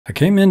I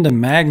came into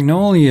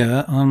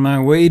Magnolia on my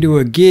way to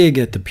a gig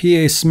at the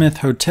P.A. Smith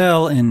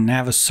Hotel in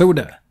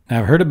Navasota.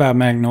 Now, I've heard about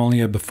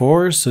Magnolia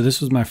before, so this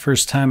was my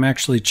first time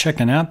actually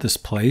checking out this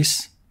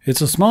place.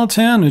 It's a small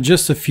town with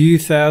just a few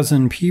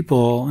thousand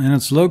people, and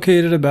it's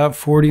located about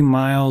 40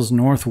 miles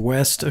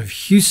northwest of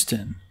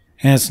Houston.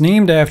 And it's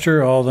named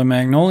after all the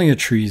magnolia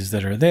trees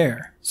that are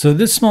there. So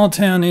this small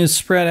town is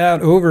spread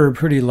out over a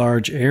pretty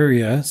large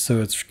area,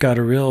 so it's got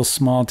a real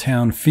small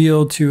town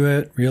feel to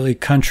it, really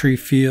country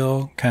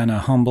feel, kind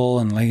of humble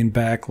and laid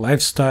back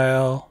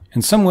lifestyle.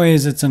 In some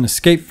ways it's an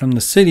escape from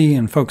the city,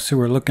 and folks who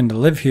are looking to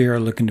live here are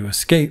looking to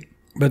escape.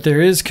 But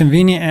there is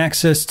convenient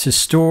access to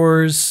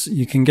stores.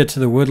 You can get to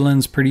the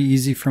Woodlands pretty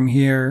easy from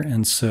here,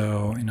 and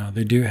so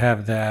they do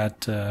have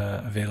that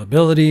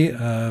availability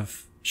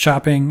of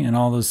shopping and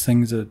all those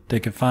things that they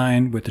could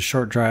find with a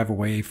short drive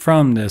away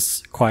from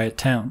this quiet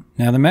town.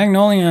 Now, the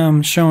magnolia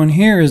I'm showing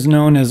here is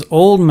known as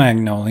Old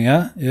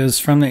Magnolia. It was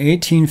from the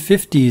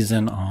 1850s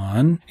and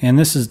on, and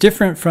this is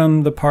different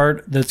from the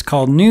part that's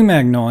called New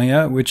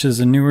Magnolia, which is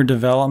a newer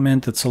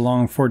development that's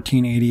along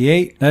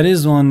 1488. That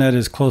is one that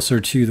is closer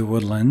to the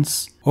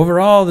Woodlands.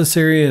 Overall, this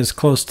area is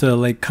close to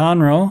Lake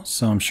Conroe,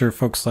 so I'm sure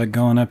folks like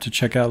going up to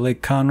check out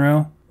Lake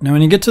Conroe. Now,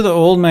 when you get to the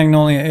Old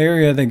Magnolia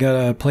area, they got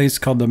a place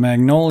called the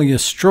Magnolia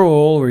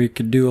Stroll where you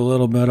could do a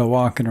little bit of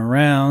walking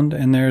around.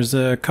 And there's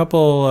a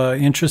couple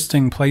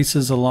interesting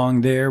places along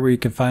there where you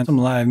can find some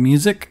live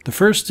music. The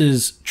first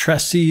is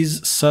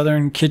Tressie's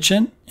Southern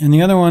Kitchen, and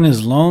the other one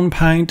is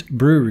Pint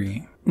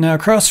Brewery. Now,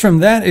 across from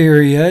that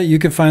area, you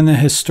can find the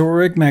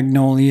historic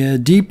Magnolia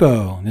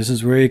Depot. This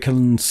is where you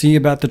can see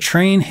about the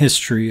train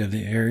history of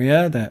the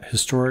area, that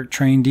historic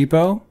train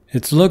depot.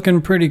 It's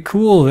looking pretty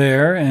cool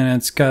there, and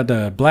it's got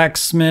a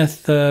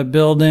blacksmith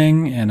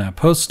building and a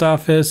post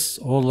office,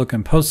 old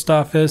looking post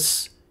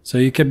office. So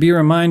you could be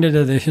reminded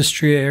of the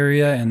history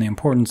area and the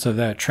importance of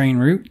that train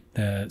route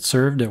that it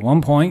served at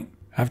one point.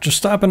 After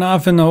stopping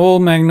off in the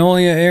Old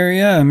Magnolia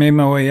area, I made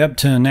my way up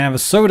to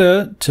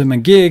Navasota to my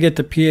gig at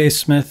the P.A.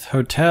 Smith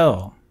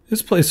Hotel.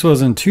 This place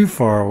wasn't too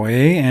far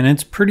away, and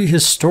it's pretty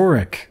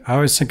historic. I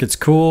always think it's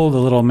cool, the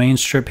little main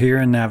strip here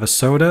in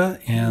Navasota,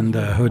 and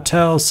the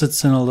hotel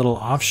sits in a little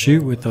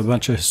offshoot with a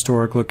bunch of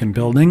historic looking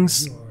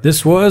buildings.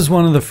 This was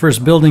one of the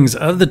first buildings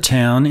of the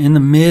town in the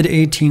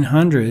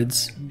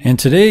mid-1800s, and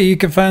today you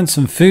can find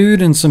some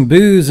food and some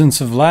booze and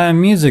some live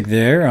music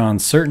there on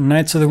certain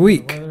nights of the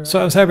week.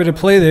 So I was happy to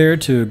play there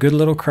to a good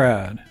little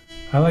crowd.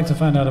 I like to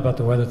find out about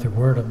the weather through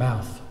word of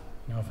mouth.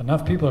 If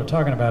enough people are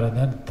talking about it,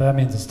 then that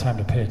means it's time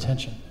to pay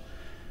attention.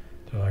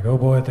 They're like, oh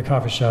boy, at the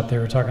coffee shop they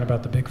were talking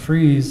about the big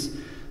freeze.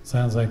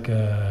 Sounds like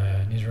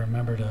I need to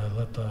remember to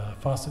let the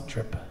faucet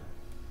drip.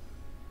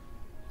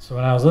 So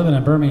when I was living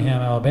in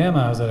Birmingham, Alabama,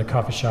 I was at a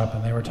coffee shop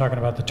and they were talking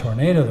about the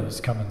tornado that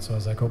was coming. So I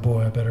was like, oh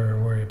boy, I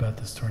better worry about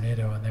this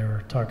tornado. And they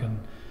were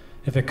talking,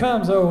 if it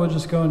comes, oh, we'll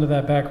just go into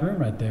that back room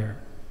right there.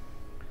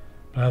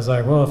 But I was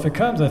like, well, if it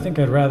comes, I think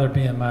I'd rather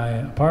be in my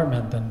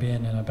apartment than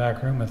being in a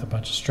back room with a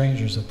bunch of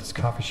strangers at this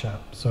coffee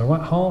shop. So I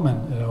went home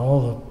and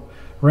all the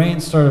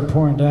rain started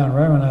pouring down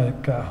right when I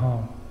got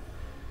home.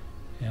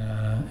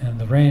 And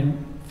the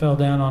rain fell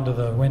down onto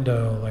the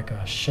window like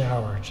a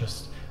shower.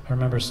 I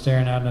remember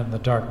staring out into the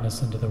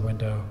darkness into the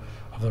window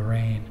of the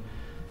rain,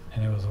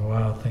 and it was a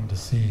wild thing to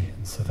see.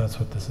 And so that's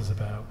what this is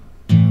about.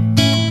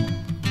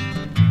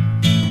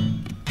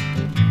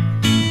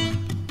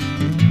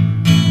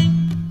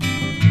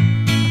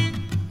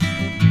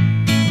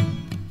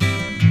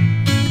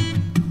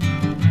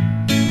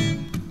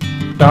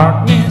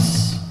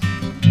 Darkness,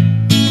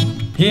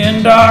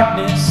 in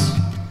darkness,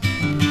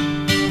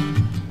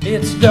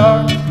 it's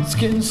dark, it's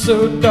getting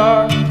so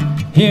dark,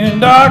 here in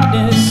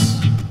darkness,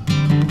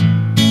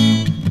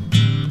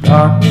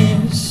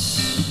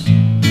 darkness,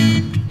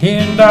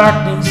 here in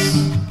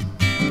darkness,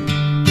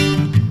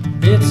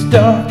 it's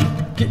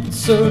dark, getting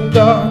so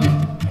dark,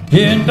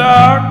 here in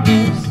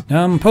darkness.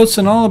 Now, I'm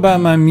posting all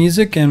about my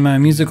music and my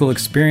musical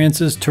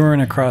experiences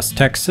touring across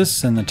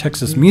Texas and the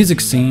Texas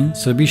music scene,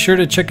 so be sure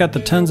to check out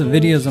the tons of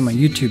videos on my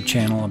YouTube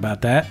channel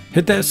about that.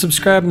 Hit that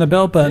subscribe and the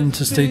bell button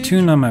to stay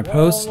tuned on my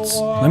posts.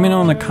 Let me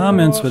know in the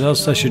comments what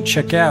else I should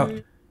check out,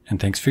 and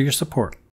thanks for your support.